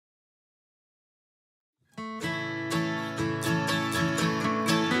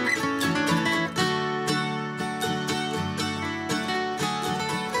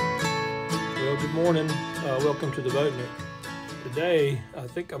morning, welcome to the Boat Nick. Today I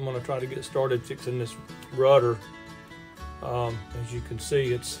think I'm going to try to get started fixing this rudder. As you can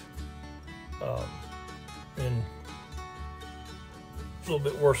see, it's in a little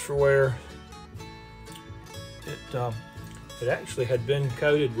bit worse for wear. It actually had been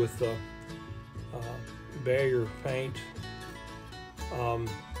coated with barrier paint, and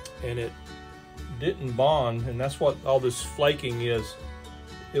it didn't bond, and that's what all this flaking is.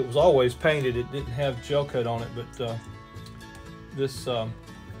 It was always painted, it didn't have gel coat on it, but the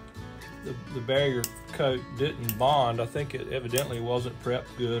barrier coat didn't bond. I think it evidently wasn't prepped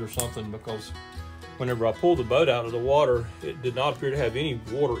good or something, because whenever I pulled the boat out of the water, it did not appear to have any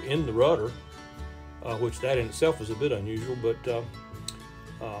water in the rudder, which that in itself was a bit unusual. But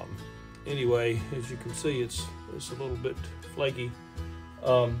anyway, as you can see, it's a little bit flaky.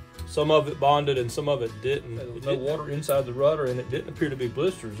 Some of it bonded and some of it didn't. There was no water inside the rudder, and it didn't appear to be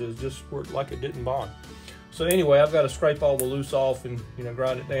blisters. It just worked like it didn't bond. So anyway, I've got to scrape all the loose off and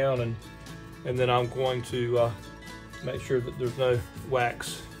grind it down, and then I'm going to make sure that there's no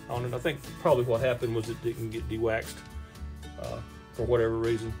wax on it. I think probably what happened was it didn't get de-waxed for whatever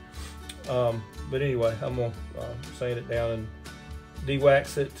reason. But anyway, I'm going to sand it down and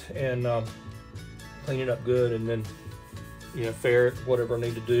de-wax it and clean it up good, and then ferret whatever I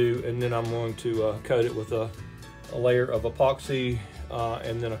need to do, and then I'm going to coat it with a layer of epoxy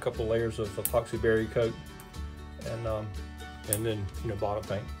and then a couple of layers of epoxy barrier coat, and then bottom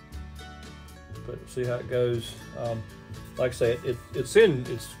paint. But see how it goes. Like I say, it's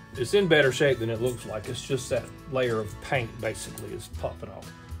in better shape than it looks like. It's just that layer of paint basically is popping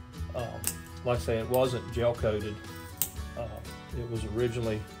off. Like I say, it wasn't gel coated. It was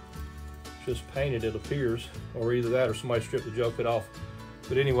originally just painted, it appears, or either that or somebody stripped the gel coat off.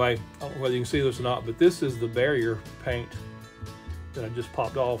 But anyway, I don't know whether you can see this or not, but this is the barrier paint that I just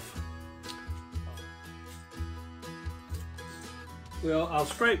popped off. Well, I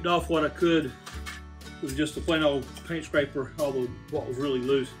scraped off what I could with just a plain old paint scraper, although what was really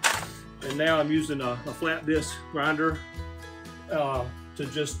loose. And now I'm using a flat disc grinder to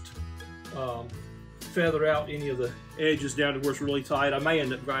just feather out any of the edges down to where it's really tight. I may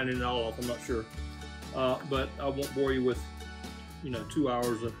end up grinding it all off, I'm not sure. But I won't bore you with 2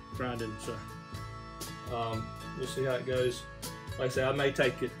 hours of grinding, so we'll see how it goes. Like I say, I may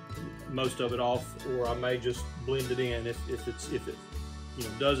take most of it off, or I may just blend it in if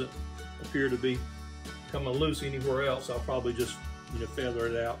it doesn't appear to be coming loose anywhere else. I'll probably just feather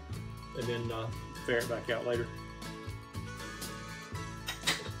it out and then ferret back out later.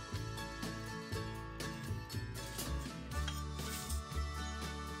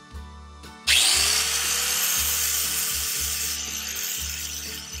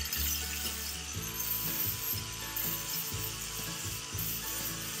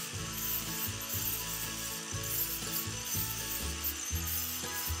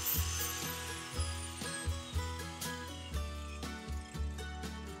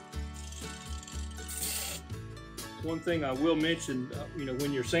 One thing I will mention,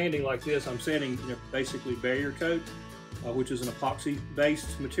 when you're sanding like this, I'm sanding basically barrier coat, which is an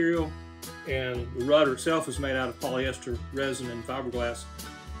epoxy-based material, and the rudder itself is made out of polyester resin and fiberglass.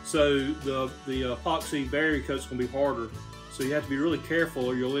 So the epoxy barrier coat is going to be harder. So you have to be really careful,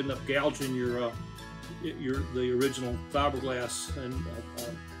 or you'll end up gouging the original fiberglass and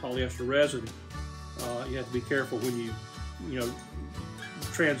polyester resin. You have to be careful when you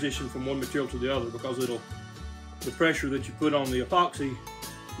transition from one material to the other, because the pressure that you put on the epoxy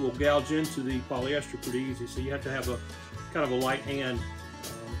will gouge into the polyester pretty easy. So you have to have a kind of a light hand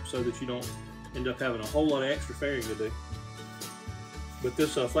so that you don't end up having a whole lot of extra fairing to do. But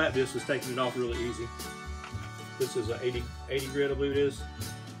this flat disc is taking it off really easy. This is a 80 grit, I believe it is.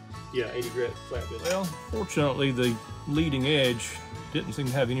 Yeah, 80 grit flat disc. Well, fortunately the leading edge didn't seem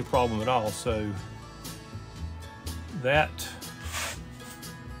to have any problem at all, so that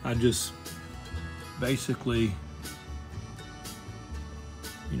I just basically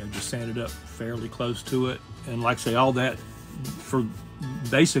just sanded up fairly close to it. And like I say, all that for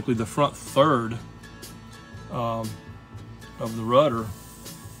basically the front third of the rudder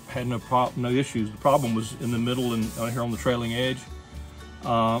had no issues. The problem was in the middle and here on the trailing edge.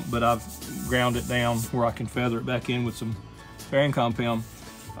 But I've ground it down where I can feather it back in with some fairing compound.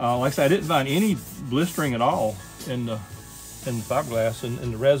 Like I said, I didn't find any blistering at all in the fiberglass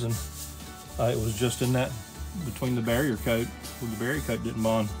and the resin. It was just in that between the barrier coat, where the barrier coat didn't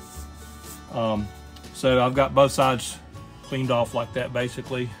bond. So I've got both sides cleaned off like that,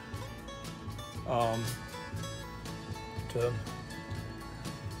 basically, to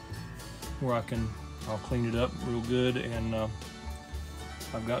where I'll clean it up real good and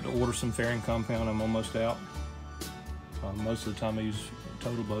I've got to order some fairing compound. I'm almost out. Most of the time I use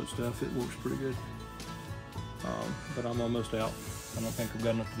total boat stuff. It works pretty good. But I'm almost out. I don't think I've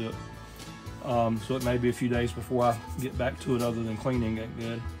got enough to do it. So it may be a few days before I get back to it, other than cleaning it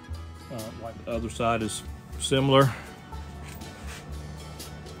good. Like the other side is similar.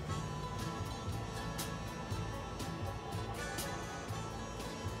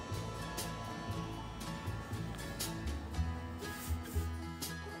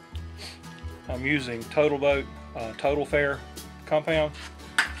 I'm using Total Boat Total Fair compound.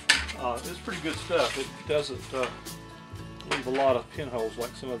 It's pretty good stuff. It doesn't leave a lot of pinholes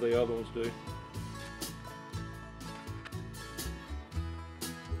like some of the other ones do.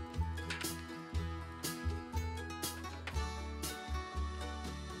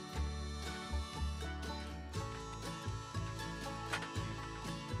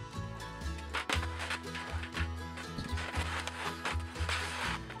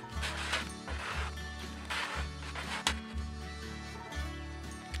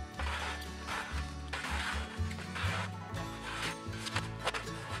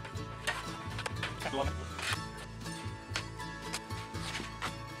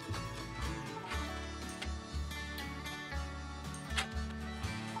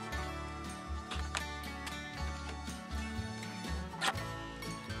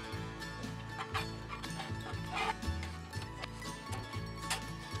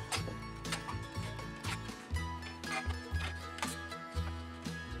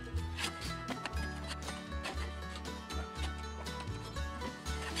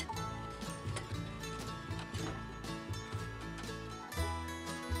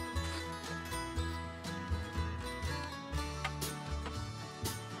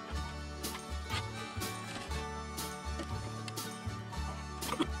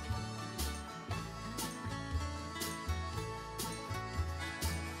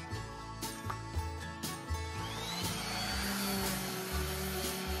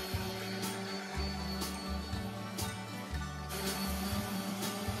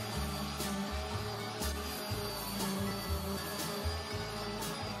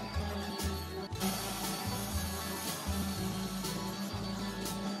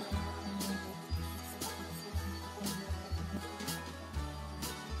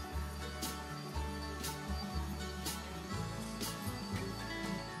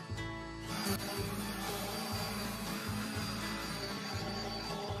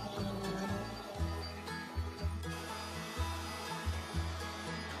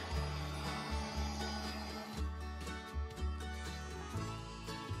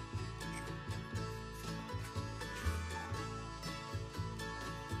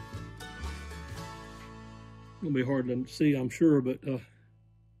 It'll be hard to see, I'm sure, but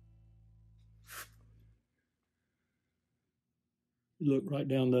look right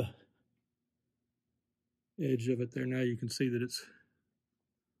down the edge of it there. Now you can see that it's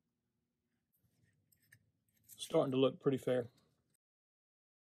starting to look pretty fair.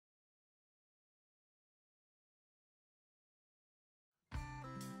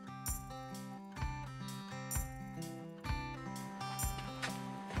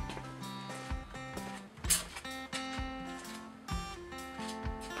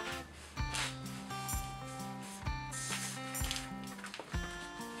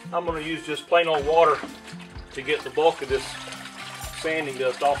 I'm going to use just plain old water to get the bulk of this sanding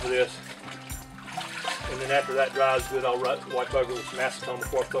dust off of this. And then after that dries good, I'll wipe over it with some acetone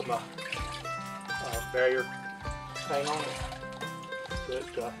before I put my barrier paint on it.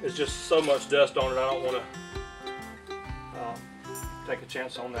 But it's just so much dust on it, I don't want to take a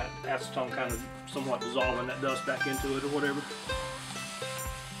chance on that acetone kind of somewhat dissolving that dust back into it or whatever.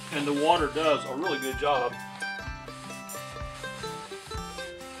 And the water does a really good job.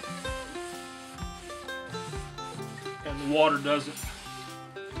 And the water doesn't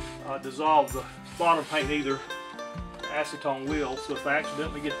dissolve the bottom paint either. The acetone will, so if I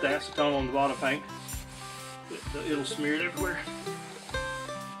accidentally get the acetone on the bottom paint, it'll smear it everywhere.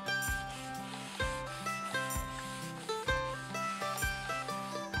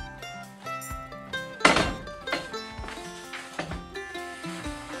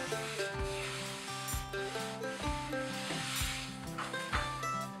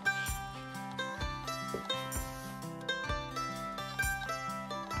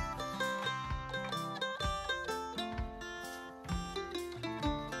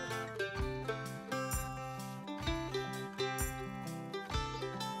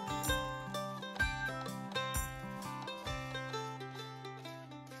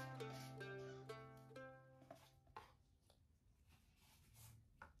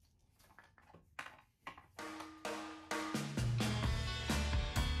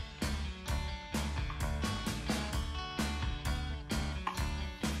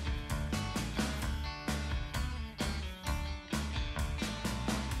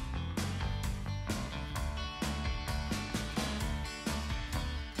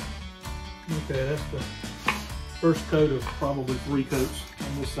 Okay, that's the first coat of probably 3 coats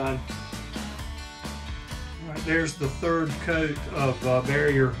on this side. All right, there's the third coat of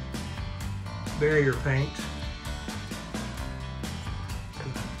barrier paint.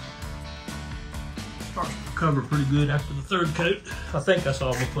 Starts to cover pretty good after the third coat. I think that's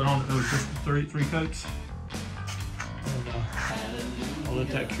all we'll put on it. It was just the 3 coats. And I'll let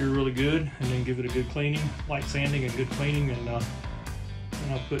that cure really good, and then give it a good cleaning, light sanding and good cleaning, and I'll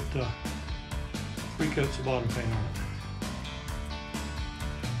put 3 coats of bottom paint on it.